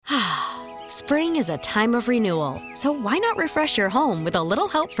Spring is a time of renewal, so why not refresh your home with a little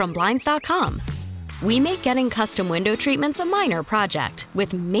help from Blinds.com? We make getting custom window treatments a minor project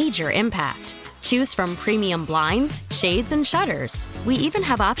with major impact. Choose from premium blinds, shades, and shutters. We even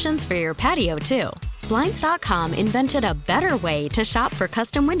have options for your patio, too. Blinds.com invented a better way to shop for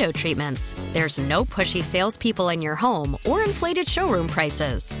custom window treatments. There's no pushy salespeople in your home or inflated showroom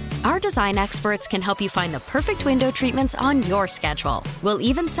prices. Our design experts can help you find the perfect window treatments on your schedule. We'll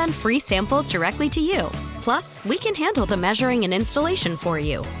even send free samples directly to you. Plus, we can handle the measuring and installation for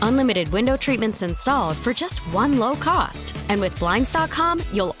you. Unlimited window treatments installed for just one low cost. And with Blinds.com,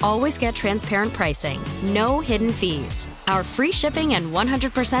 you'll always get transparent pricing. No hidden fees. Our free shipping and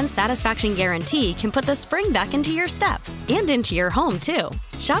 100% satisfaction guarantee can put the spring back into your step and into your home, too.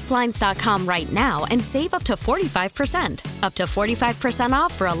 Shop Blinds.com right now and save up to 45%. Up to 45%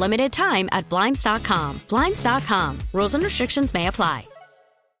 off for a limited time at Blinds.com. Blinds.com. Rules and restrictions may apply.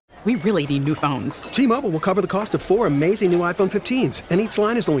 We really need new phones. T-Mobile will cover the cost of 4 amazing new iPhone 15s, and each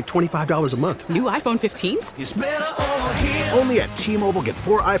line is only $25 a month. New iPhone 15s? It's better over here. Only at T-Mobile, get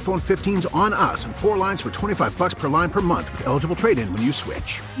 4 iPhone 15s on us and 4 lines for $25 per line per month with eligible trade-in when you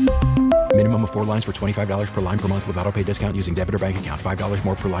switch. Minimum of 4 lines for $25 per line per month with autopay discount using debit or bank account. $5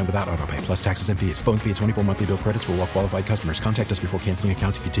 more per line without autopay, plus taxes and fees. Phone fee at 24 monthly bill credits for well-qualified customers. Contact us before canceling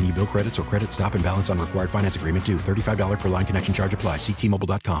account to continue bill credits or credit stop and balance on required finance agreement due. $35 per line connection charge applies. See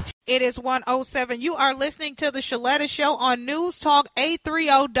T-Mobile.com. It is 1:07. You are listening to the Shaletta Show on News Talk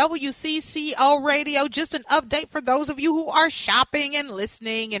 830 WCCO Radio. Just an update for those of you who are shopping and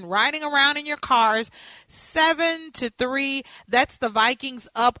listening and riding around in your cars. 7-3. That's the Vikings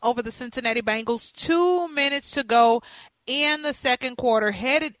up over the Cincinnati Bengals. 2 minutes to go in the second quarter,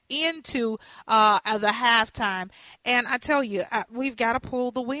 headed into the halftime. And I tell you, we've got to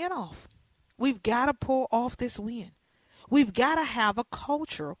pull the win off. We've got to pull off this win. We've got to have a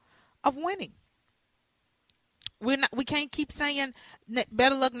culture of winning. We can't keep saying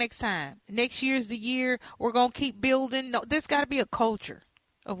better luck next time. Next year's the year. We're going to keep building. No, there's got to be a culture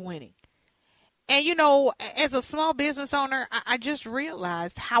of winning. And, you know, as a small business owner, I just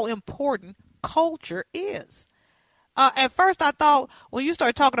realized how important culture is. At first, I thought when you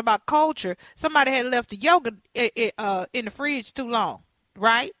start talking about culture, somebody had left the yogurt in the fridge too long.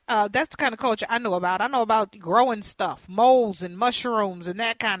 Right? That's the kind of culture I know about. I know about growing stuff, molds and mushrooms and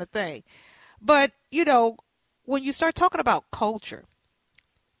that kind of thing. But, you know, when you start talking about culture,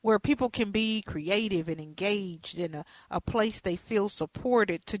 where people can be creative and engaged in a place they feel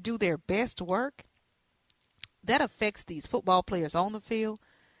supported to do their best work, that affects these football players on the field.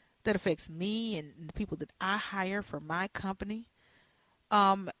 That affects me and the people that I hire for my company.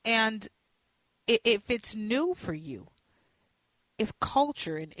 And if it's new for you, if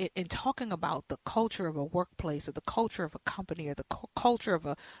culture and talking about the culture of a workplace or the culture of a company or the culture of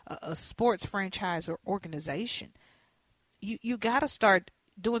a sports franchise or organization, you got to start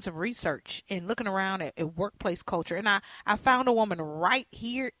doing some research and looking around at workplace culture. And I found a woman right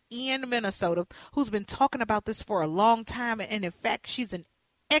here in Minnesota who's been talking about this for a long time. And in fact, she's an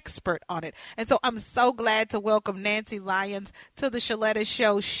expert on it. And so I'm so glad to welcome Nancy Lyons to the Shaletta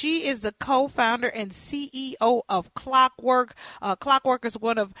Show. She is the co-founder and CEO of Clockwork. Clockwork is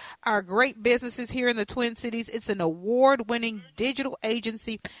one of our great businesses here in the Twin Cities. It's an award-winning digital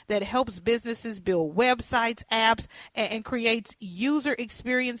agency that helps businesses build websites, apps, and creates user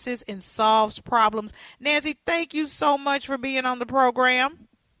experiences and solves problems. Nancy, thank you so much for being on the program.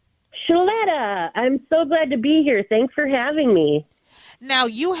 Shaletta, I'm so glad to be here. Thanks for having me. Now,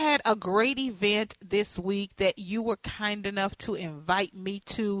 you had a great event this week that you were kind enough to invite me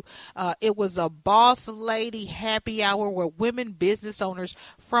to. It was a boss lady happy hour where women business owners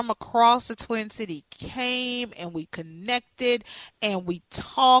from across the Twin City came and we connected and we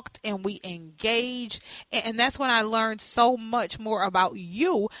talked and we engaged. And that's when I learned so much more about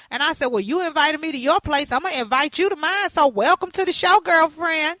you. And I said, well, you invited me to your place. I'm going to invite you to mine. So welcome to the show,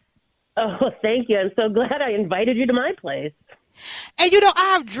 girlfriend. Oh, thank you. I'm so glad I invited you to my place. And, you know,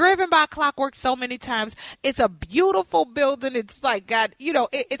 I have driven by Clockwork so many times. It's a beautiful building. It's like, God, you know,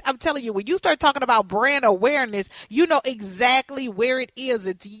 I'm telling you, when you start talking about brand awareness, you know exactly where it is.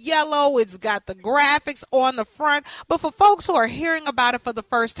 It's yellow. It's got the graphics on the front. But for folks who are hearing about it for the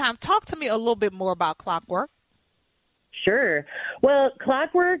first time, talk to me a little bit more about Clockwork. Sure. Well,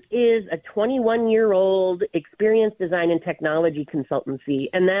 Clockwork is a 21-year-old experience design and technology consultancy,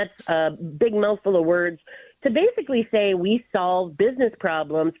 and that's a big mouthful of words to basically say we solve business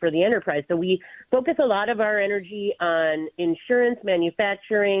problems for the enterprise. So we focus a lot of our energy on insurance,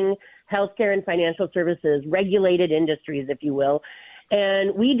 manufacturing, healthcare, and financial services, regulated industries, if you will.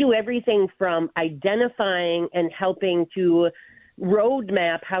 And we do everything from identifying and helping to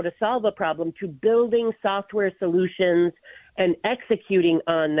roadmap how to solve a problem to building software solutions and executing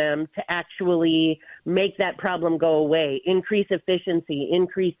on them to actually make that problem go away, increase efficiency,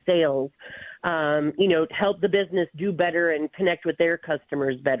 increase sales, help the business do better and connect with their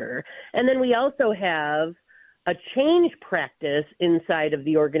customers better. And then we also have a change practice inside of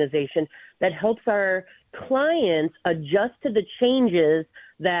the organization that helps our clients adjust to the changes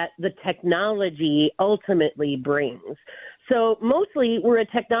that the technology ultimately brings. So mostly we're a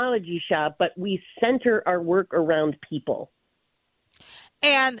technology shop, but we center our work around people.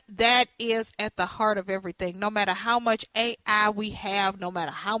 And that is at the heart of everything. No matter how much AI we have, no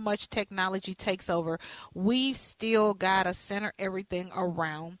matter how much technology takes over, we've still got to center everything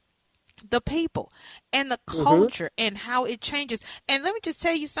around the people and the culture and how it changes. And let me just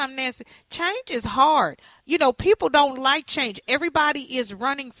tell you something, Nancy, change is hard. People don't like change. Everybody is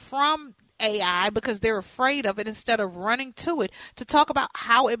running from AI because they're afraid of it instead of running to it to talk about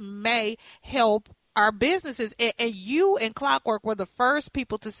how it may help our businesses. And you and Clockwork were the first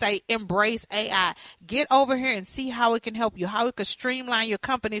people to say, embrace AI. Get over here and see how it can help you, how it could streamline your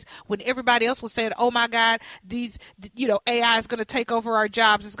companies when everybody else was saying, oh my God, AI is going to take over our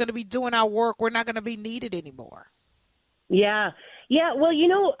jobs. It's going to be doing our work. We're not going to be needed anymore. Yeah. Well,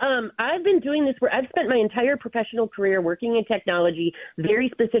 I've been doing this where I've spent my entire professional career working in technology,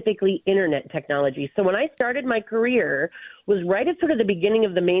 very specifically internet technology. So when I started my career was right at sort of the beginning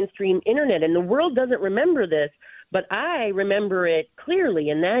of the mainstream internet, and the world doesn't remember this, but I remember it clearly,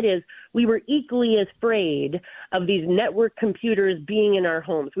 and that is we were equally as afraid of these network computers being in our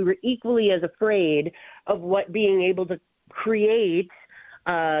homes. We were equally as afraid of what being able to create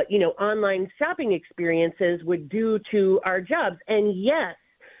online shopping experiences would do to our jobs. And yes,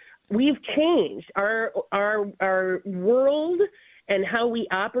 we've changed. Our world and how we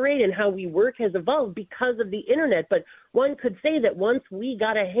operate and how we work has evolved because of the internet. But one could say that once we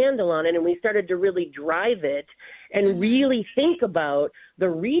got a handle on it and we started to really drive it and really think about the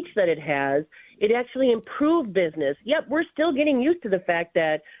reach that it has, it actually improved business. Yep, we're still getting used to the fact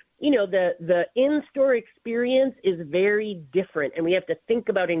that the in-store experience is very different, and we have to think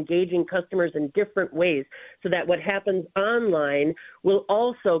about engaging customers in different ways so that what happens online will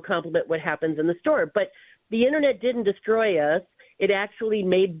also complement what happens in the store. But the internet didn't destroy us. It actually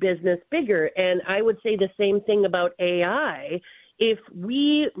made business bigger. And I would say the same thing about AI. If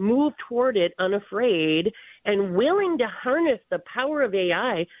we move toward it unafraid and willing to harness the power of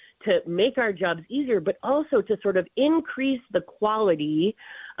AI to make our jobs easier, but also to sort of increase the quality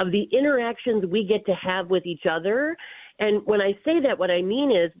of the interactions we get to have with each other. And when I say that, what I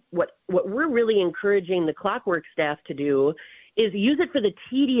mean is what we're really encouraging the Clockwork staff to do is use it for the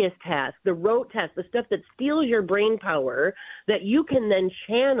tedious tasks, the rote tasks, the stuff that steals your brain power that you can then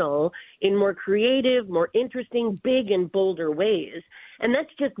channel in more creative, more interesting, big and bolder ways. And that's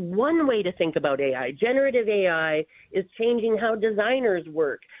just one way to think about AI. Generative AI is changing how designers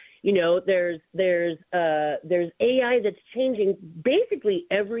work. There's AI that's changing basically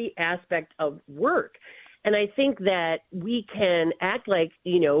every aspect of work. And I think that we can act like,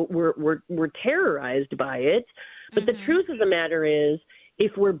 we're terrorized by it. But the truth of the matter is,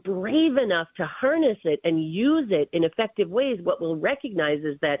 if we're brave enough to harness it and use it in effective ways, what we'll recognize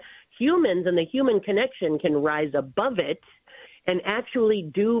is that humans and the human connection can rise above it and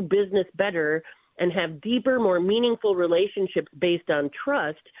actually do business better and have deeper, more meaningful relationships based on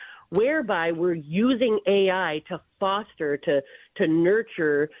trust, whereby we're using AI to foster, to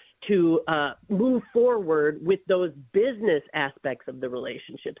nurture, to move forward with those business aspects of the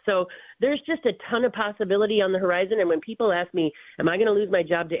relationship. So there's just a ton of possibility on the horizon. And when people ask me, am I going to lose my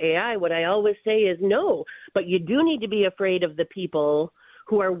job to AI? What I always say is no, but you do need to be afraid of the people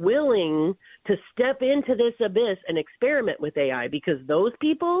who are willing to step into this abyss and experiment with AI, because those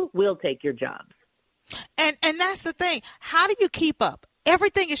people will take your jobs. And that's the thing. How do you keep up?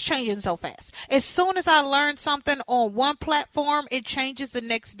 Everything is changing so fast. As soon as I learn something on one platform, it changes the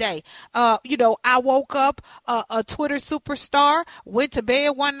next day. I woke up a Twitter superstar, went to bed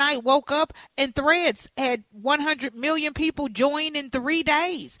one night, woke up, and Threads had 100 million people join in 3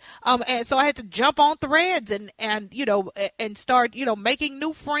 days. And so I had to jump on Threads and start, making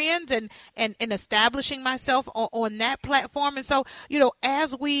new friends and establishing myself on that platform. And so,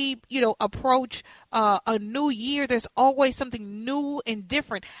 as we, approach a new year, there's always something new and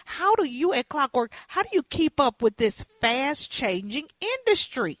different. How do you at Clockwork, how do you keep up with this fast changing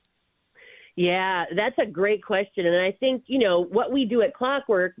industry? Yeah, that's a great question. And I think, what we do at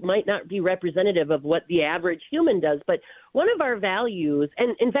Clockwork might not be representative of what the average human does. But one of our values,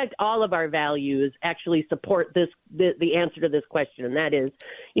 and in fact, all of our values actually support the answer to this question. And that is,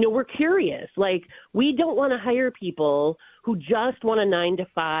 we're curious. Like, we don't want to hire people who just want a 9 to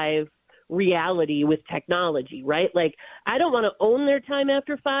 5 reality with technology, right? Like, I don't want to own their time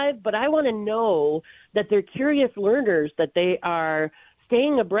after 5, but I want to know that they're curious learners, that they are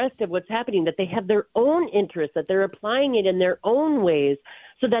staying abreast of what's happening, that they have their own interests, that they're applying it in their own ways,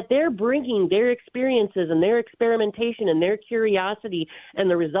 so that they're bringing their experiences and their experimentation and their curiosity and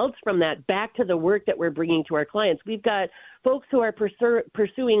the results from that back to the work that we're bringing to our clients. We've got folks who are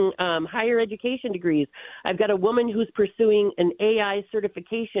pursuing higher education degrees. I've got a woman who's pursuing an AI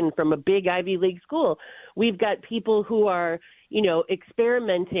certification from a big Ivy League school. We've got people who are,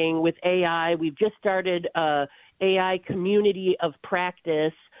 experimenting with AI. We've just started AI community of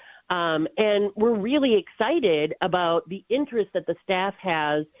practice. And we're really excited about the interest that the staff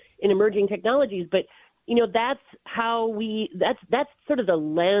has in emerging technologies. But, that's how that's sort of the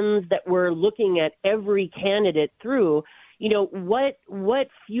lens that we're looking at every candidate through. What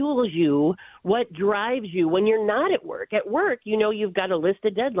fuels you, what drives you when you're not at work? At work, you've got a list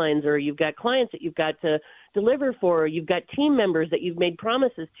of deadlines, or you've got clients that you've got to deliver for, or you've got team members that you've made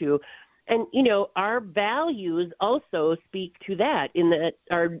promises to. And, our values also speak to that, in that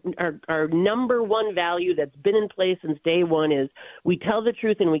our number one value that's been in place since day one is we tell the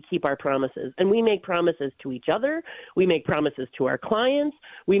truth and we keep our promises. And we make promises to each other. We make promises to our clients.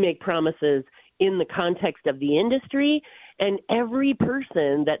 We make promises in the context of the industry. And every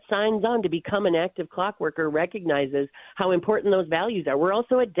person that signs on to become an active clockworker recognizes how important those values are. We're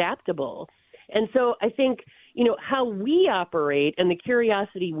also adaptable. And so I think, how we operate and the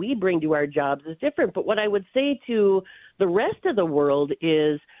curiosity we bring to our jobs is different. But what I would say to the rest of the world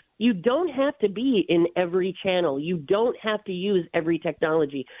is you don't have to be in every channel. You don't have to use every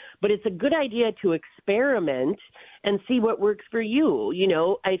technology. But it's a good idea to experiment and see what works for you.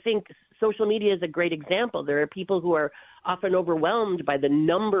 I think social media is a great example. There are people who are often overwhelmed by the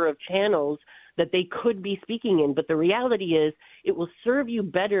number of channels that they could be speaking in. But the reality is it will serve you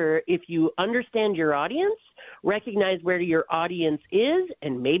better if you understand your audience, recognize where your audience is,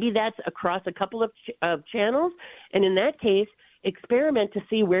 and maybe that's across a couple of channels. And in that case, experiment to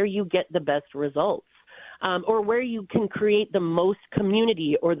see where you get the best results. Or where you can create the most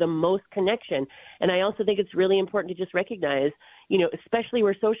community or the most connection. And I also think it's really important to just recognize, especially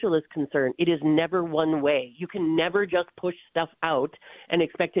where social is concerned, it is never one way. You can never just push stuff out and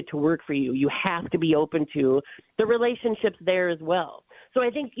expect it to work for you. You have to be open to the relationships there as well. So I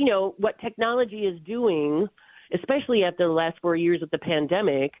think, what technology is doing, especially after the last 4 years of the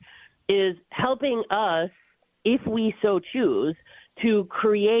pandemic, is helping us, if we so choose, to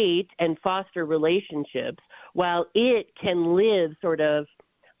create and foster relationships while it can live sort of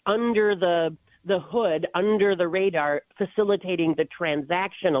under the hood, under the radar, facilitating the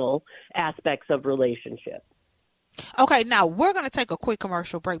transactional aspects of relationships. Okay, now we're going to take a quick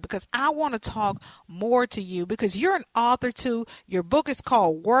commercial break because I want to talk more to you because you're an author too. Your book is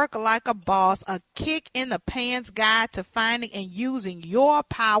called Work Like a Boss, a Kick in the Pants Guide to Finding and Using Your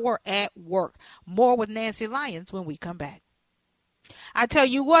Power at Work. More with Nancy Lyons when we come back. I tell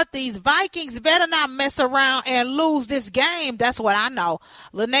you what, these Vikings better not mess around and lose this game. That's what I know.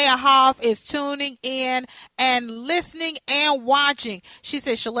 Linnea Hoff is tuning in and listening and watching. She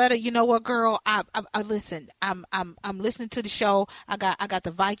said, Shaletta, you know what, girl? I listen. I'm listening to the show. I got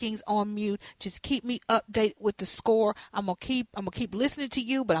the Vikings on mute. Just keep me updated with the score. I'm gonna keep listening to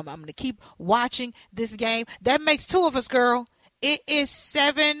you, but I'm gonna keep watching this game. That makes two of us, girl. It is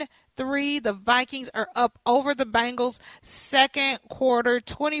 7-3. The Vikings are up over the Bengals. Second quarter,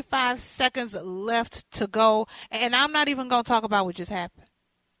 25 seconds left to go. And I'm not even going to talk about what just happened.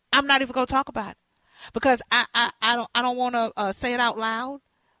 I'm not even going to talk about it because I don't want to say it out loud.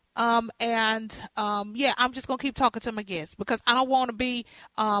 I'm just going to keep talking to my guests because I don't want to be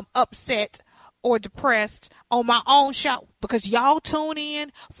upset or depressed on my own show because y'all tune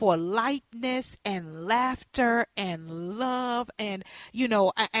in for lightness and laughter and love and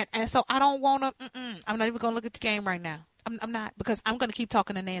so I don't want to I'm not even going to look at the game right now. I'm not, because I'm going to keep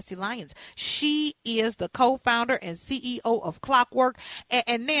talking to Nancy Lyons. She is the co-founder and CEO of Clockwork.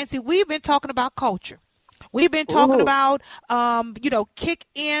 And Nancy, we've been talking about culture. We've been talking about, kick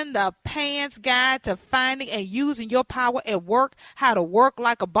in the pants guide to finding and using your power at work, how to work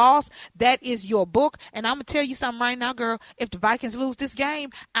like a boss. That is your book. And I'm going to tell you something right now, girl. If the Vikings lose this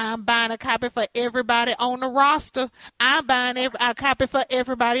game, I'm buying a copy for everybody on the roster. I'm buying a copy for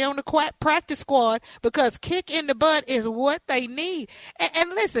everybody on the practice squad because kick in the butt is what they need.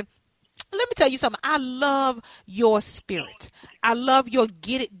 And listen, Let me tell you something. I love your spirit. I love your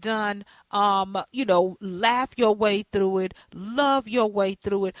get it done, laugh your way through it, love your way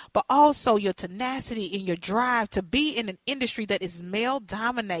through it, but also your tenacity and your drive to be in an industry that is male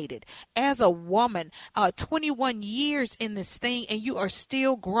dominated. As a woman, 21 years in this thing, and you are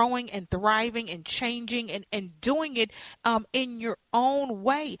still growing and thriving and changing and doing it in your own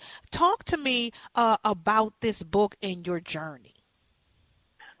way. Talk to me about this book and your journey.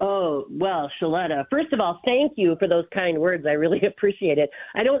 Oh, well, Shaletta, first of all, thank you for those kind words. I really appreciate it.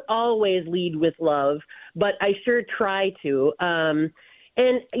 I don't always lead with love, but I sure try to. The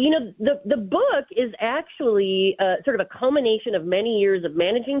book is actually sort of a culmination of many years of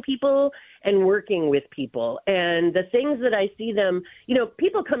managing people and working with people. And the things that I see them,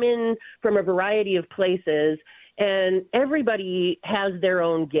 people come in from a variety of places, and everybody has their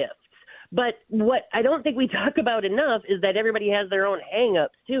own gifts. But what I don't think we talk about enough is that everybody has their own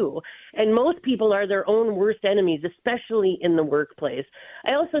hang-ups, too. And most people are their own worst enemies, especially in the workplace.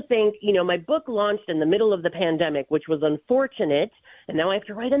 I also think, my book launched in the middle of the pandemic, which was unfortunate. And now I have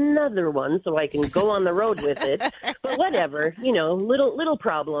to write another one so I can go on the road with it. But whatever, little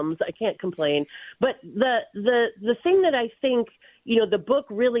problems. I can't complain. But the thing that I think, the book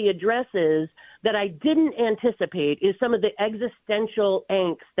really addresses that I didn't anticipate is some of the existential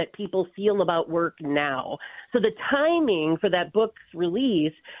angst that people feel about work now. So the timing for that book's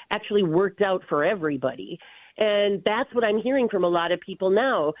release actually worked out for everybody. And that's what I'm hearing from a lot of people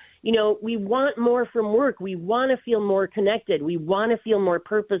now. We want more from work. We want to feel more connected. We want to feel more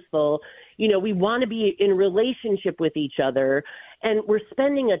purposeful. We want to be in relationship with each other. And we're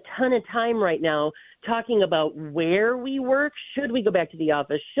spending a ton of time right now talking about where we work. Should we go back to the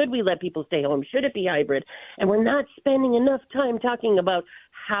office? Should we let people stay home? Should it be hybrid? And we're not spending enough time talking about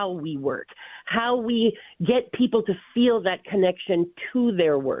how we work, how we get people to feel that connection to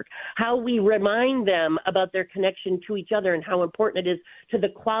their work, how we remind them about their connection to each other and how important it is to the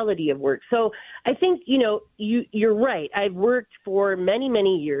quality of work. So I think, you're right. I've worked for many,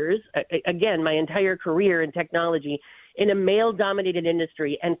 many years, again, my entire career in technology, in a male-dominated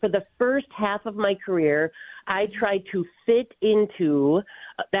industry. And for the first half of my career, I tried to fit into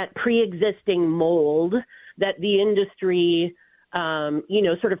that pre-existing mold that the industry,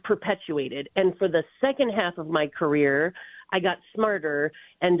 sort of perpetuated. And for the second half of my career, I got smarter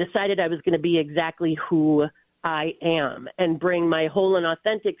and decided I was going to be exactly who I am and bring my whole and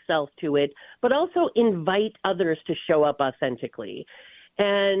authentic self to it, but also invite others to show up authentically.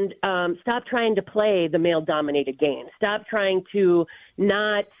 And stop trying to play the male-dominated game. Stop trying to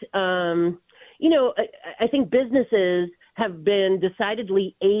not, I think businesses have been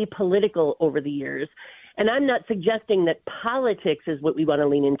decidedly apolitical over the years. And I'm not suggesting that politics is what we want to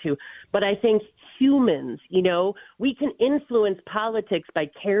lean into, but I think humans, we can influence politics by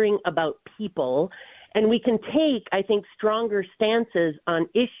caring about people. And we can take, I think, stronger stances on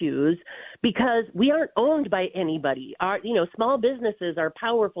issues because we aren't owned by anybody. Small businesses are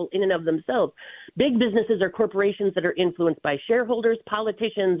powerful in and of themselves. Big businesses are corporations that are influenced by shareholders.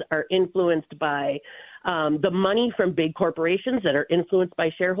 Politicians are influenced by the money from big corporations that are influenced by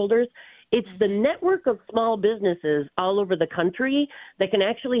shareholders. It's the network of small businesses all over the country that can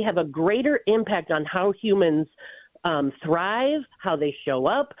actually have a greater impact on how humans thrive, how they show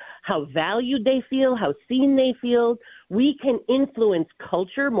up, how valued they feel, how seen they feel. We can influence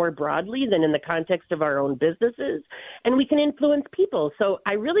culture more broadly than in the context of our own businesses, and we can influence people. So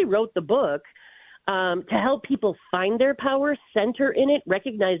I really wrote the book to help people find their power, center in it,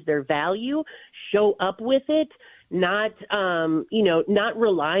 recognize their value, show up with it, not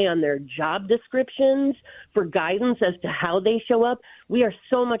rely on their job descriptions for guidance as to how they show up. We are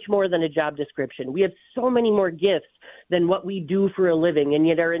so much more than a job description. We have so many more gifts than what we do for a living, and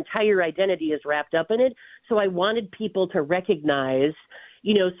yet our entire identity is wrapped up in it. So I wanted people to recognize,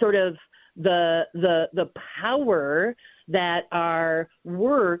 sort of the power that our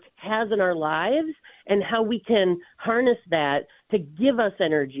work has in our lives and how we can harness that to give us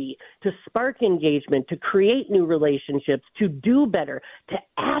energy, to spark engagement, to create new relationships, to do better, to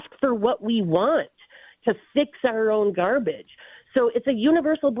ask for what we want, to fix our own garbage. So it's a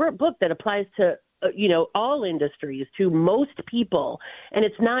universal book that applies to all industries, to most people. And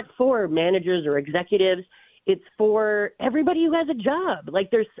it's not for managers or executives. It's for everybody who has a job.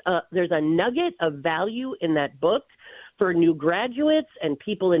 Like there's a nugget of value in that book for new graduates and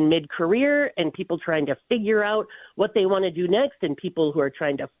people in mid-career and people trying to figure out what they want to do next and people who are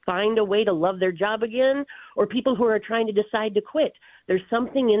trying to find a way to love their job again or people who are trying to decide to quit. There's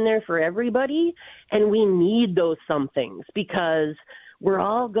something in there for everybody, and we need those somethings because we're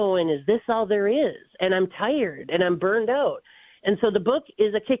all going, is this all there is? And I'm tired and I'm burned out. And so the book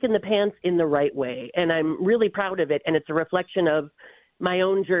is a kick in the pants in the right way. And I'm really proud of it. And it's a reflection of my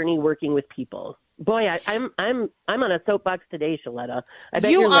own journey working with people. Boy, I'm on a soapbox today, Shaletta. I bet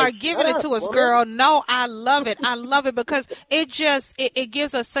you you're are like, giving it to us, woman. girl. No, I love it. I love it because it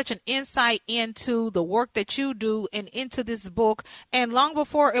gives us such an insight into the work that you do and into this book. And long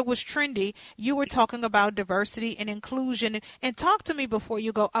before it was trendy, you were talking about diversity and inclusion. And talk to me before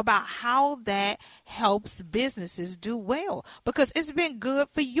you go about how that helps businesses do well, because it's been good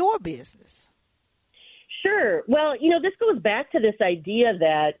for your business. Sure. Well, this goes back to this idea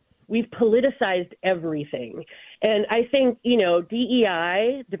that we've politicized everything. And I think,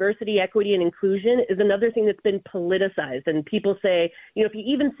 DEI, diversity, equity, and inclusion is another thing that's been politicized. And people say, if you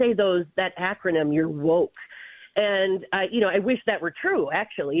even say that acronym, you're woke. And, I wish that were true,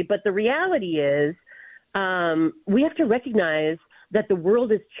 actually. But the reality is we have to recognize that the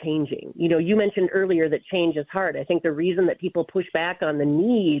world is changing. You mentioned earlier that change is hard. I think the reason that people push back on the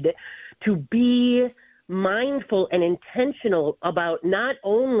need to be mindful and intentional about not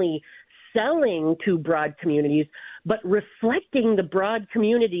only selling to broad communities, but reflecting the broad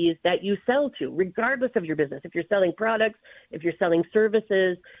communities that you sell to, regardless of your business. If you're selling products, if you're selling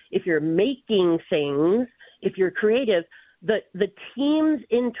services, if you're making things, if you're creative, the teams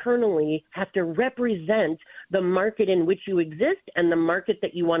internally have to represent the market in which you exist and the market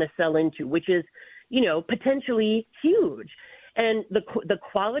that you want to sell into, which is, potentially huge. And the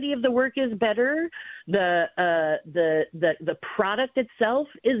quality of the work is better. The product itself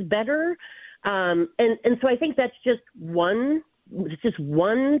is better. And so I think that's just one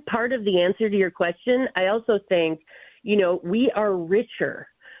part of the answer to your question. I also think, we are richer.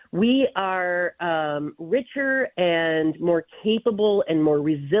 We are richer and more capable and more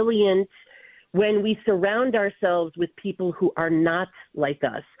resilient when we surround ourselves with people who are not like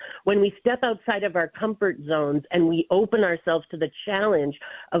us, when we step outside of our comfort zones and we open ourselves to the challenge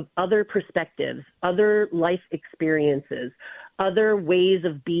of other perspectives, other life experiences, other ways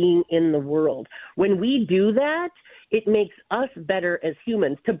of being in the world. When we do that, it makes us better as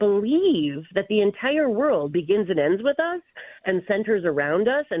humans to believe that the entire world begins and ends with us and centers around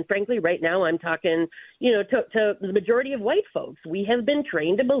us. And frankly, right now I'm talking, to the majority of white folks. We have been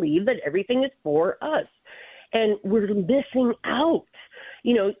trained to believe that everything is for us. And we're missing out.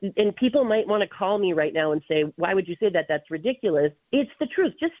 And people might want to call me right now and say, why would you say that? That's ridiculous. It's the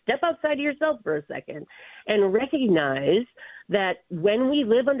truth. Just step outside of yourself for a second and recognize that when we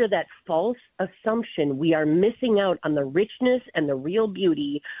live under that false assumption, we are missing out on the richness and the real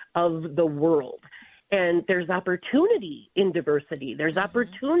beauty of the world. And there's opportunity in diversity. There's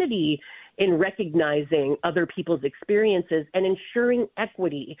opportunity in recognizing other people's experiences and ensuring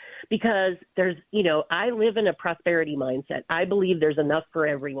equity, because there's, I live in a prosperity mindset. I believe there's enough for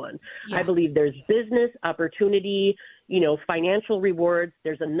everyone. Yeah. I believe there's business opportunity, financial rewards.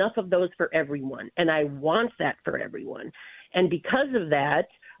 There's enough of those for everyone. And I want that for everyone. And because of that,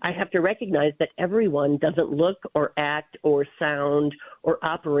 I have to recognize that everyone doesn't look or act or sound or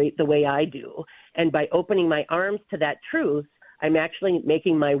operate the way I do. And by opening my arms to that truth, I'm actually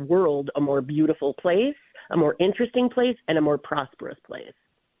making my world a more beautiful place, a more interesting place, and a more prosperous place.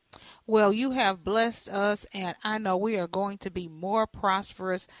 Well, you have blessed us, and I know we are going to be more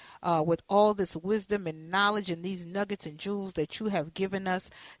prosperous with all this wisdom and knowledge and these nuggets and jewels that you have given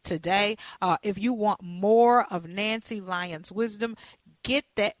us today. If you want more of Nancy Lyons' wisdom, get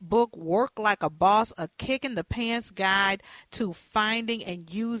that book, Work Like a Boss, a kick in the pants guide to finding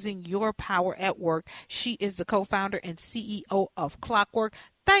and using your power at work. She is the co-founder and CEO of Clockwork.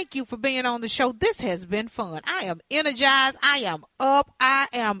 Thank you for being on the show. This has been fun. I am energized. I am up. I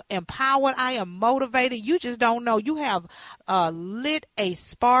am empowered. I am motivated. You just don't know. You have lit a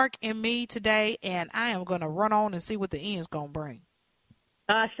spark in me today, and I am going to run on and see what the end's going to bring.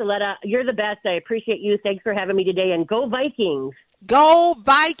 Shaletta, you're the best. I appreciate you. Thanks for having me today, and go Vikings. Go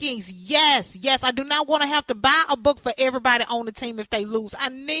Vikings. Yes, yes. I do not want to have to buy a book for everybody on the team if they lose. I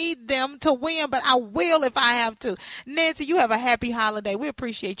need them to win, but I will if I have to. Nancy, you have a happy holiday. We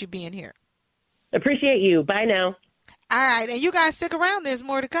appreciate you being here. Appreciate you. Bye now. All right, and you guys stick around. There's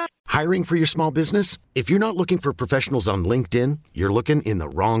more to come. Hiring for your small business? If you're not looking for professionals on LinkedIn, you're looking in the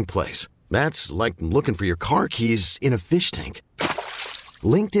wrong place. That's like looking for your car keys in a fish tank.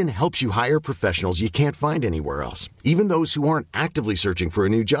 LinkedIn helps you hire professionals you can't find anywhere else, even those who aren't actively searching for a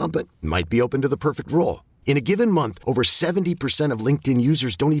new job but might be open to the perfect role. In a given month, over 70% of LinkedIn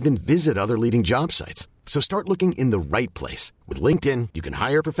users don't even visit other leading job sites. So start looking in the right place. With LinkedIn, you can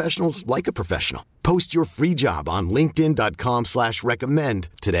hire professionals like a professional. Post your free job on linkedin.com/recommend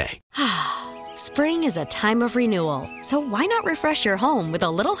today. Spring is a time of renewal, so why not refresh your home with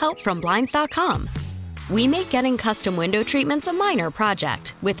a little help from Blinds.com? We make getting custom window treatments a minor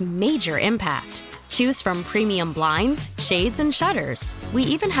project with major impact. Choose from premium blinds, shades, and shutters. We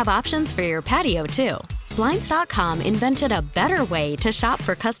even have options for your patio, too. Blinds.com invented a better way to shop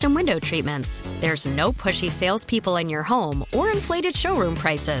for custom window treatments. There's no pushy salespeople in your home or inflated showroom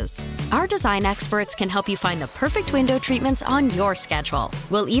prices. Our design experts can help you find the perfect window treatments on your schedule.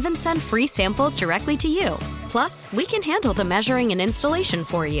 We'll even send free samples directly to you. Plus, we can handle the measuring and installation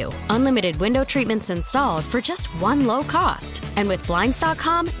for you. Unlimited window treatments installed for just one low cost. And with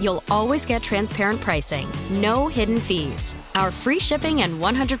Blinds.com, you'll always get transparent pricing. No hidden fees. Our free shipping and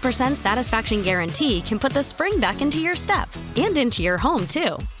 100% satisfaction guarantee can put the spring back into your step and into your home,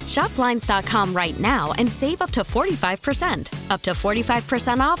 too. Shop Blinds.com right now and save up to 45%. Up to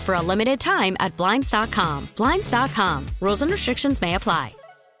 45% off for a limited time at Blinds.com. Blinds.com. Rules and restrictions may apply.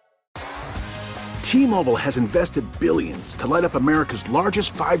 T-Mobile has invested billions to light up America's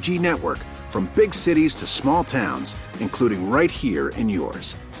largest 5G network, from big cities to small towns, including right here in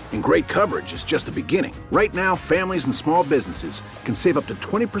yours. And great coverage is just the beginning. Right now, families and small businesses can save up to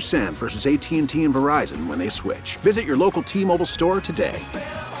 20% versus AT&T and Verizon when they switch. Visit your local T-Mobile store today.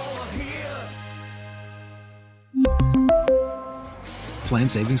 Plan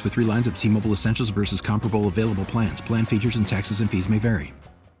savings with 3 lines of T-Mobile Essentials versus comparable available plans. Plan features and taxes and fees may vary.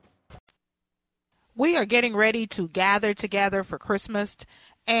 We are getting ready to gather together for Christmas,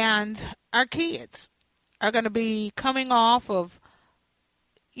 and our kids are going to be coming off of,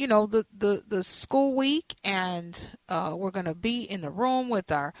 the school week, and we're going to be in the room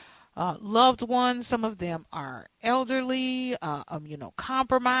with our loved ones. Some of them are elderly,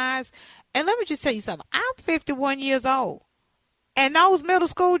 compromised. And let me just tell you something. I'm 51 years old, and those middle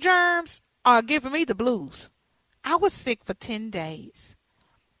school germs are giving me the blues. I was sick for 10 days.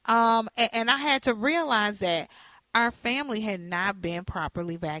 And I had to realize that our family had not been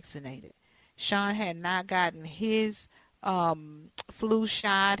properly vaccinated. Sean had not gotten his flu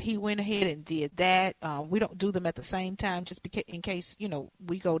shot. He went ahead and did that. We don't do them at the same time just in case,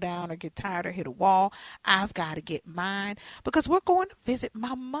 we go down or get tired or hit a wall. I've got to get mine because we're going to visit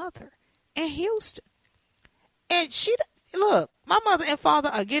my mother in Houston. And look, my mother and father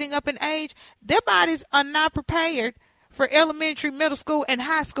are getting up in age. Their bodies are not prepared for elementary, middle school, and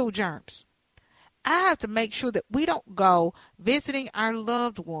high school germs. I have to make sure that we don't go visiting our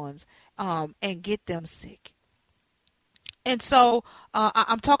loved ones and get them sick. And so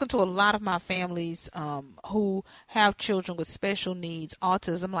I'm talking to a lot of my families who have children with special needs,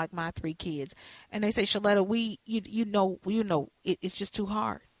 autism, like my 3 kids. And they say, Shaletta, it's just too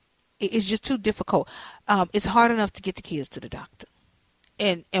hard. It's just too difficult. It's hard enough to get the kids to the doctor.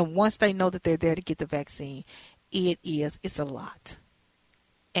 And once they know that they're there to get the vaccine, it's a lot.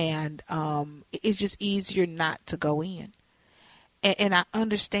 And it's just easier not to go in. And I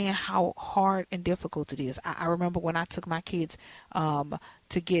understand how hard and difficult it is. I remember when I took my kids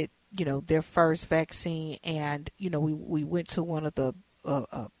to get, their first vaccine, and, we went to one of the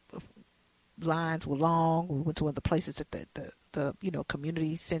lines were long. We went to one of the places at the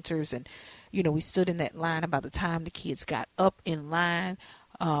community centers, and, we stood in that line. And by the time the kids got up in line,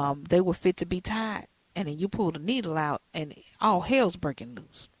 they were fit to be tied. And then you pull the needle out, and all hell's breaking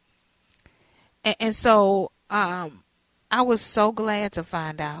loose. And so I was so glad to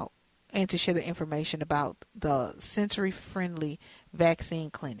find out and to share the information about the sensory-friendly vaccine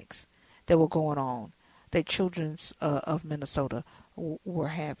clinics that were going on, that Children's of Minnesota were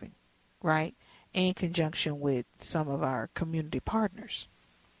having, right, in conjunction with some of our community partners,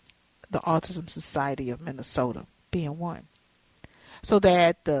 the Autism Society of Minnesota being one, so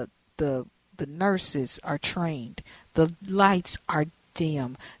that the nurses are trained, the lights are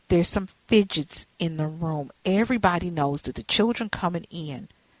dim, there's some fidgets in the room. Everybody knows that the children coming in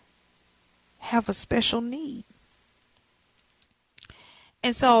have a special need.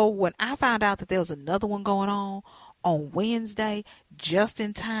 And so when I found out that there was another one going on Wednesday, just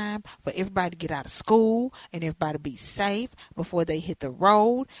in time for everybody to get out of school and everybody to be safe before they hit the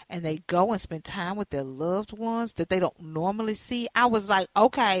road and they go and spend time with their loved ones that they don't normally see, I was like,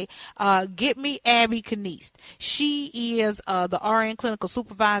 okay, get me Abby Caniste. She is the RN clinical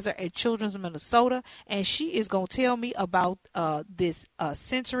supervisor at Children's of Minnesota, and she is going to tell me about this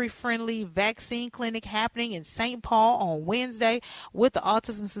sensory-friendly vaccine clinic happening in St. Paul on Wednesday with the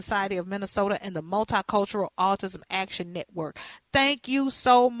Autism Society of Minnesota and the Multicultural Autism Action Network. Thank you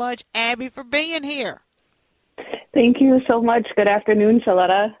so much, Abby, for being here. Thank you so much. Good afternoon,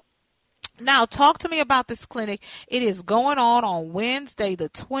 Shaletta. Now, talk to me about this clinic. It is going on Wednesday, the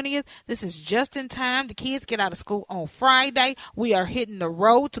 20th. This is just in time. The kids get out of school on Friday. We are hitting the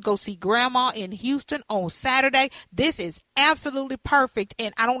road to go see Grandma in Houston on Saturday. This is absolutely perfect,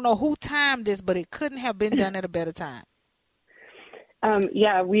 and I don't know who timed this, but it couldn't have been done at a better time.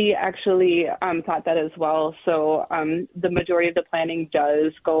 Yeah, we actually thought that as well. So the majority of the planning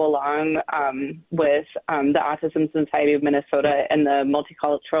does go along with the Autism Society of Minnesota and the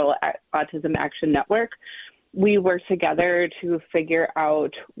Multicultural Autism Action Network. We work together to figure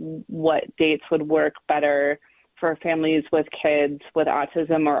out what dates would work better for families with kids with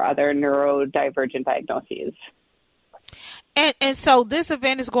autism or other neurodivergent diagnoses. And so this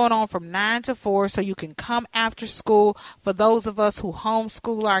event is going on from 9 to 4, so you can come after school. For those of us who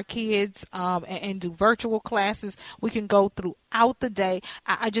homeschool our kids and do virtual classes, we can go throughout the day.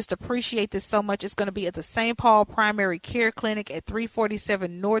 I just appreciate this so much. It's going to be at the St. Paul Primary Care Clinic at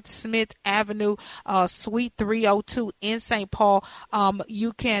 347 North Smith Avenue, Suite 302 in St. Paul.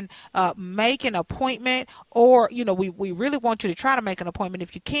 You can make an appointment, or, we really want you to try to make an appointment.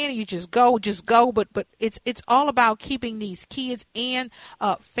 If you can, you just go. But it's all about keeping these kids and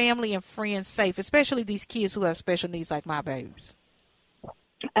family and friends safe, especially these kids who have special needs like my babies.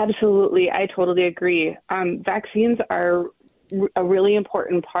 Absolutely. I totally agree. Vaccines are a really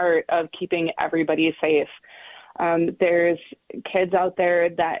important part of keeping everybody safe. There's kids out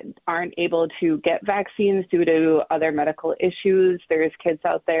there that aren't able to get vaccines due to other medical issues. There's kids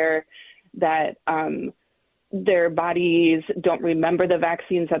out there that their bodies don't remember the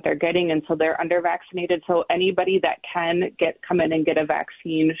vaccines that they're getting, and so they're under-vaccinated. So anybody that can come in and get a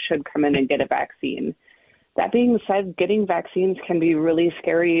vaccine should come in and get a vaccine. That being said, getting vaccines can be really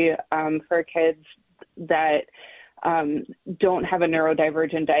scary for kids that don't have a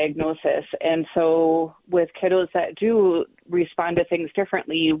neurodivergent diagnosis. And so with kiddos that do respond to things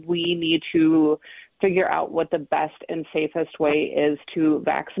differently, we need to figure out what the best and safest way is to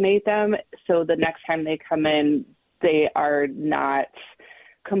vaccinate them, so the next time they come in, they are not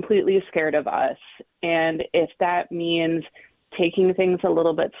completely scared of us. And if that means taking things a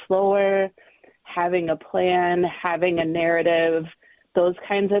little bit slower, having a plan, having a narrative, those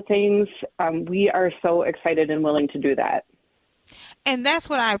kinds of things, we are so excited and willing to do that. And that's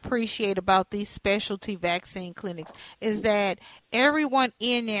what I appreciate about these specialty vaccine clinics, is that everyone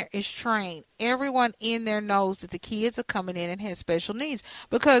in there is trained. Everyone in there knows that the kids are coming in and have special needs,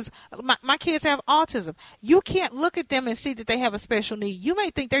 because my kids have autism. You can't look at them and see that they have a special need. You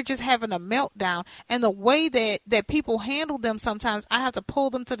may think they're just having a meltdown, and the way that people handle them, sometimes I have to pull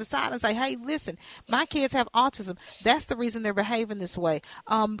them to the side and say, hey, listen, my kids have autism. That's the reason they're behaving this way.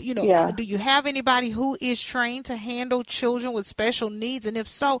 Do you have anybody who is trained to handle children with special needs? And if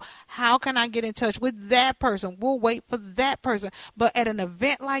so, how can I get in touch with that person? We'll wait for that person. But at an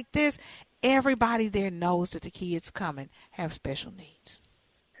event like this, everybody there knows that the kids coming have special needs.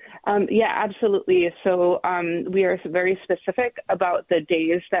 Yeah, absolutely. So we are very specific about the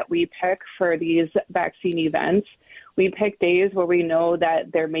days that we pick for these vaccine events. We pick days where we know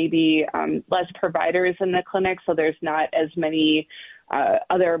that there may be less providers in the clinic, so there's not as many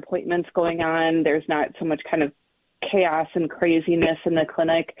other appointments going on. There's not so much kind of chaos and craziness in the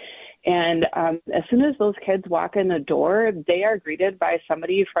clinic. And as soon as those kids walk in the door, they are greeted by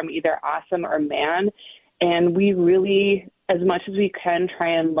somebody from either Awesome or Man. And we really, as much as we can, try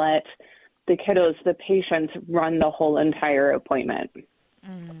and let the kiddos, the patients, run the whole entire appointment.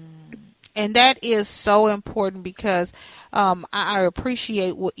 And that is so important, because I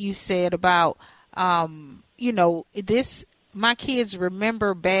appreciate what you said about, this. My kids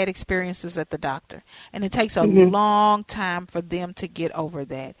remember bad experiences at the doctor, and it takes a long time for them to get over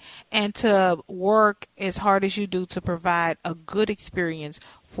that, and to work as hard as you do to provide a good experience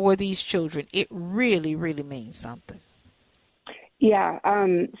for these children. It really, really means something. Yeah.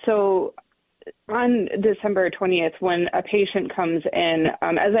 So on December 20th, when a patient comes in,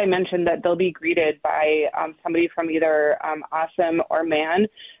 as I mentioned, that they'll be greeted by somebody from either Awesome or Man,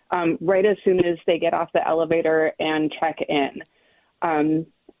 right as soon as they get off the elevator and check in.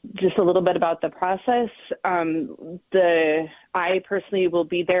 Just a little bit about the process. I personally will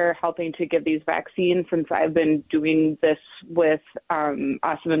be there helping to give these vaccines, since I've been doing this with Awesome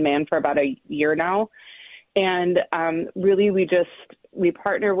and Man for about a year now. And really, we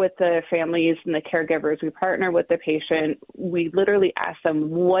partner with the families and the caregivers. We partner with the patient. We literally ask them,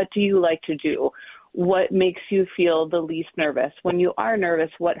 what do you like to do? What makes you feel the least nervous? When you are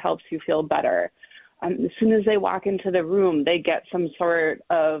nervous, what helps you feel better? As soon as they walk into the room, they get some sort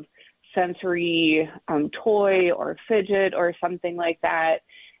of sensory toy or fidget or something like that.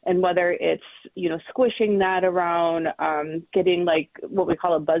 And whether it's, squishing that around, getting like what we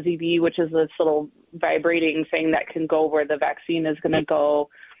call a buzzy bee, which is this little vibrating thing that can go where the vaccine is going to go,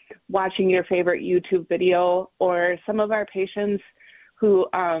 watching your favorite YouTube video, or some of our patients who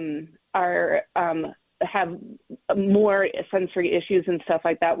have more sensory issues and stuff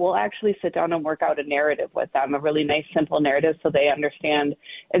like that, we'll actually sit down and work out a narrative with them, a really nice, simple narrative, so they understand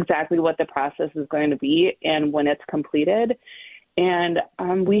exactly what the process is going to be and when it's completed. And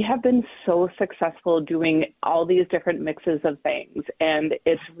we have been so successful doing all these different mixes of things. And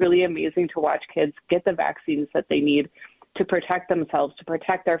it's really amazing to watch kids get the vaccines that they need to protect themselves, to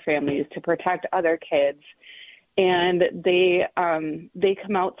protect their families, to protect other kids. And they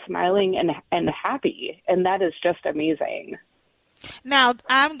come out smiling and happy. And that is just amazing. Now,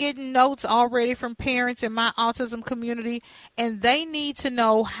 I'm getting notes already from parents in my autism community, and they need to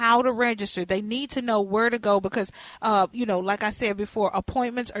know how to register. They need to know where to go because, like I said before,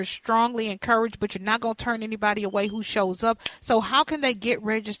 appointments are strongly encouraged, but you're not going to turn anybody away who shows up. So how can they get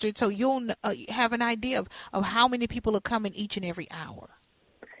registered so you'll have an idea of how many people are coming each and every hour?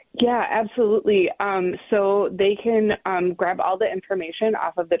 Yeah, absolutely. So they can grab all the information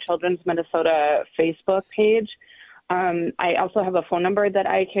off of the Children's Minnesota Facebook page. I also have a phone number that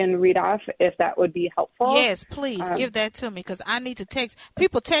I can read off if that would be helpful. Yes, please give that to me because I need to text.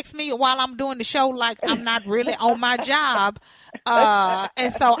 People text me while I'm doing the show like I'm not really on my job.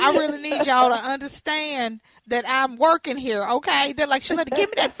 And so I really need y'all to understand that I'm working here, okay? They're like, Shaletta, give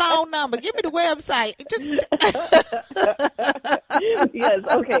me that phone number. Give me the website. Yes,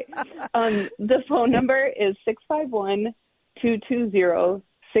 okay. The phone number is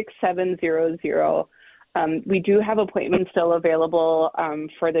 651-220-6700. We do have appointments still available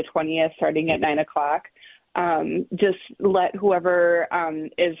for the 20th starting at 9 o'clock. Just let whoever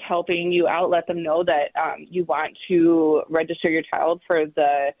is helping you out, let them know that you want to register your child for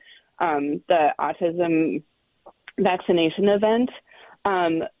the autism vaccination event.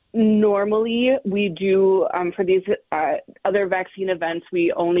 Normally, we do, for these other vaccine events,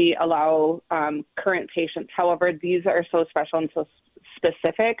 we only allow current patients. However, these are so special and so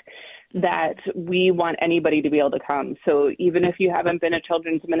specific that we want anybody to be able to come. So even if you haven't been to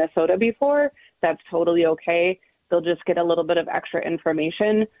Children's Minnesota before, that's totally okay. They'll just get a little bit of extra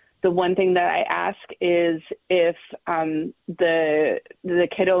information. The one thing that I ask is if the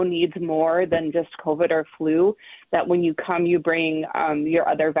kiddo needs more than just COVID or flu, that when you come, you bring your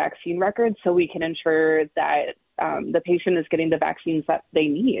other vaccine records so we can ensure that the patient is getting the vaccines that they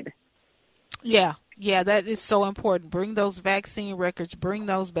need. Yeah, that is so important. Bring those vaccine records. Bring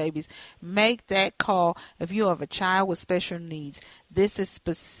those babies. Make that call if you have a child with special needs. This is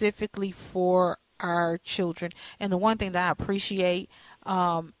specifically for our children. And the one thing that I appreciate,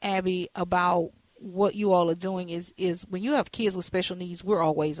 Abby, about what you all are doing is when you have kids with special needs, we're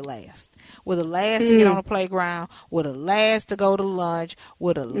always last. We're the last to get on the playground. We're the last to go to lunch.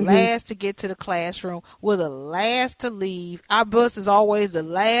 We're the last to get to the classroom. We're the last to leave. Our bus is always the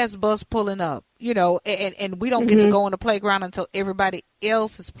last bus pulling up, and we don't get to go on the playground until everybody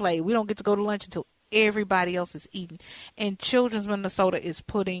else has played. We don't get to go to lunch until everybody else is eating. And Children's Minnesota is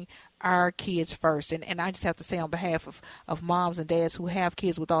putting our kids first. And I just have to say on behalf of moms and dads who have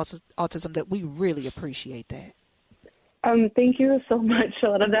kids with autism that we really appreciate that. Thank you so much,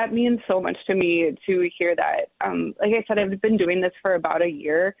 Shaletta. That means so much to me to hear that. Like I said, I've been doing this for about a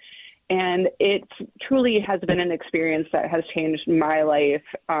year, and it truly has been an experience that has changed my life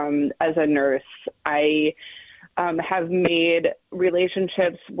as a nurse. I have made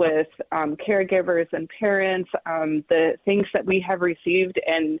relationships with caregivers and parents, the things that we have received.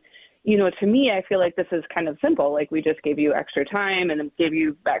 And, to me, I feel like this is kind of simple. Like we just gave you extra time and gave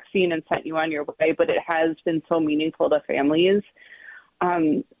you vaccine and sent you on your way. But it has been so meaningful to families.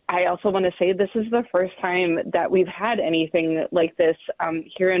 I also want to say this is the first time that we've had anything like this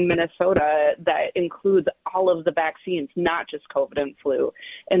here in Minnesota that includes all of the vaccines, not just COVID and flu.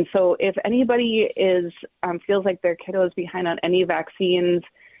 And so if anybody feels like their kiddo is behind on any vaccines,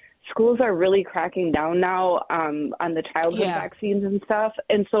 schools are really cracking down now on the childhood vaccines and stuff.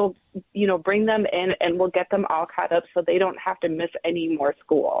 And so, bring them in and we'll get them all caught up so they don't have to miss any more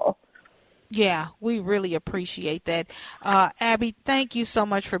school. Yeah, we really appreciate that. Abby, thank you so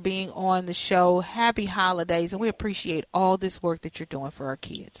much for being on the show. Happy holidays, and we appreciate all this work that you're doing for our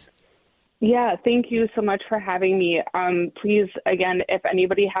kids. Yeah, thank you so much for having me. Please, again, if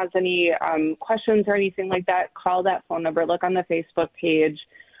anybody has any questions or anything like that, call that phone number. Look on the Facebook page.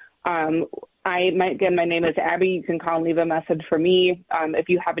 my name is Abby. You can call and leave a message for me if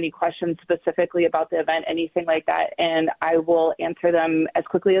you have any questions specifically about the event, anything like that, and I will answer them as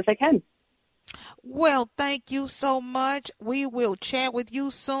quickly as I can. Well, thank you so much. We will chat with you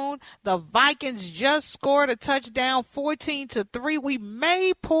soon. The Vikings just scored a touchdown, 14-3. We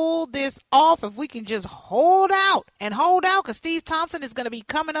may pull this off if we can just hold out, because Steve Thompson is going to be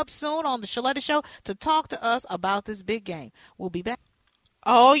coming up soon on the Shaletta Show to talk to us about this big game. We'll be back.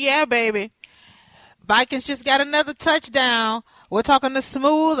 Oh, yeah, baby. Vikings just got another touchdown. We're talking the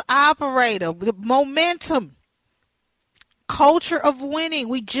smooth operator, the momentum. Culture of winning.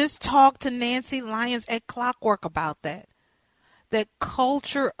 We just talked to Nancy Lyons at Clockwork about that. That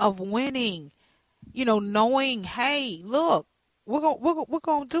culture of winning. Knowing, hey, look, we're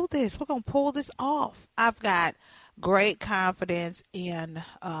gonna do this. We're gonna pull this off. I've got great confidence in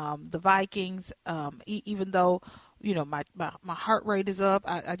the Vikings. Even though my heart rate is up,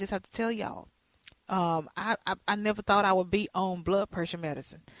 I just have to tell y'all. I never thought I would be on blood pressure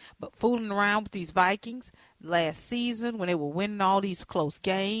medicine, but fooling around with these Vikings last season when they were winning all these close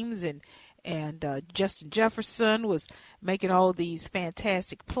games and Justin Jefferson was making all these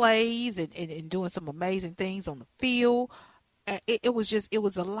fantastic plays and doing some amazing things on the field. It was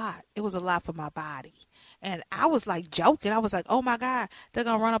a lot. It was a lot for my body. And I was like joking. I was like, oh my God, they're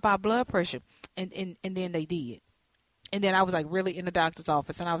going to run up our blood pressure. And then they did. And then I was like really in the doctor's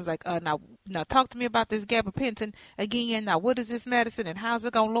office, and I was like, now talk to me about this gabapentin again. Now, what is this medicine, and how's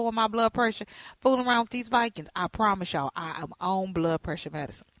it going to lower my blood pressure? Fooling around with these Vikings. I promise y'all, I am on blood pressure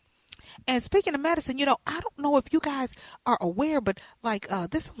medicine. And speaking of medicine, I don't know if you guys are aware, but like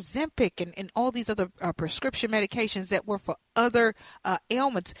this Ozempic and all these other prescription medications that were for other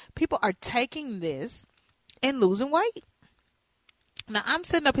ailments, people are taking this and losing weight. Now, I'm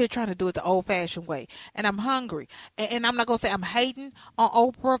sitting up here trying to do it the old-fashioned way, and I'm hungry. And I'm not going to say I'm hating on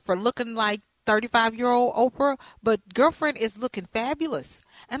Oprah for looking like 35-year-old Oprah, but girlfriend is looking fabulous.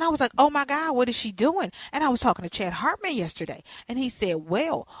 And I was like, oh, my God, what is she doing? And I was talking to Chad Hartman yesterday, and he said,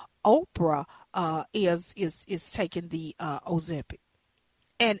 well, Oprah is taking the Ozempic.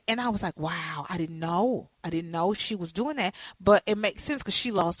 And I was like, wow, I didn't know she was doing that. But it makes sense because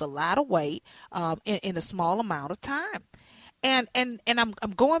she lost a lot of weight in a small amount of time. And I'm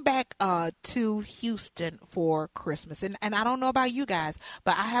going back to Houston for Christmas. And I don't know about you guys,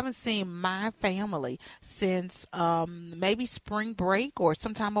 but I haven't seen my family since maybe spring break or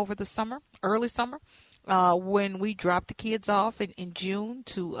sometime over the summer, early summer, when we dropped the kids off in June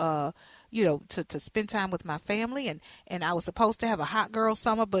to spend time with my family. And I was supposed to have a hot girl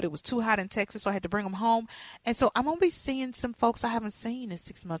summer, but it was too hot in Texas, so I had to bring them home. And so I'm going to be seeing some folks I haven't seen in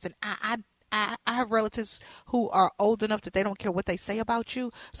 6 months. And I have relatives who are old enough that they don't care what they say about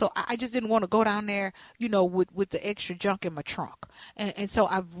you. So I just didn't want to go down there, with the extra junk in my trunk. And so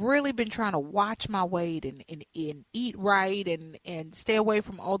I've really been trying to watch my weight and eat right and stay away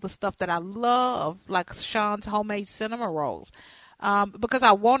from all the stuff that I love, like Sean's homemade cinnamon rolls. Because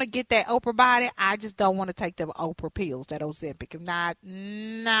I want to get that Oprah body. I just don't want to take them Oprah pills, that Ozempic.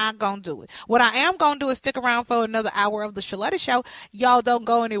 I'm not going to do it. What I am going to do is stick around for another hour of the Shaletta Show. Y'all don't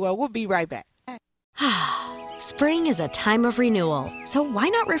go anywhere. We'll be right back. Spring is a time of renewal, so why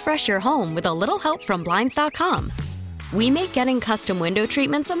not refresh your home with a little help from Blinds.com? We make getting custom window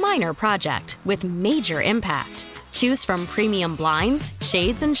treatments a minor project with major impact. Choose from premium blinds,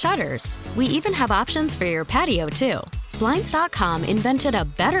 shades, and shutters. We even have options for your patio, too. Blinds.com invented a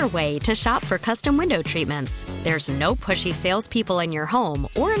better way to shop for custom window treatments. There's no pushy salespeople in your home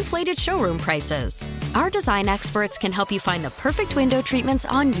or inflated showroom prices. Our design experts can help you find the perfect window treatments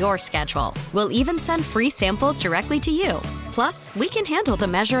on your schedule. We'll even send free samples directly to you. Plus, we can handle the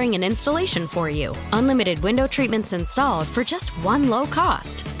measuring and installation for you. Unlimited window treatments installed for just one low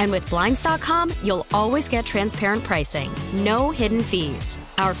cost. And with Blinds.com, you'll always get transparent pricing. No hidden fees.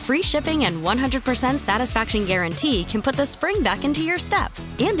 Our free shipping and 100% satisfaction guarantee can put the spring back into your step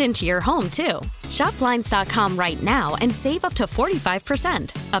and into your home, too. Shop Blinds.com right now and save up to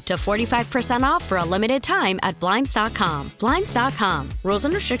 45%. Up to 45% off for a limited time at Blinds.com. Blinds.com. Rules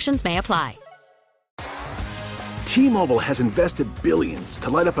and restrictions may apply. T-Mobile has invested billions to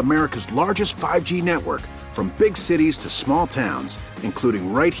light up America's largest 5G network, from big cities to small towns,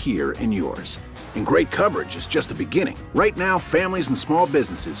 including right here in yours. And great coverage is just the beginning. Right now, families and small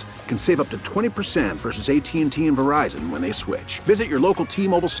businesses can save up to 20% versus AT&T and Verizon when they switch. Visit your local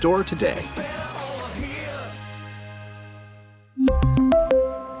T-Mobile store today.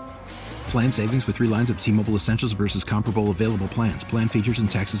 Plan savings with 3 lines of T-Mobile Essentials versus comparable available plans. Plan features and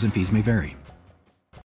taxes and fees may vary.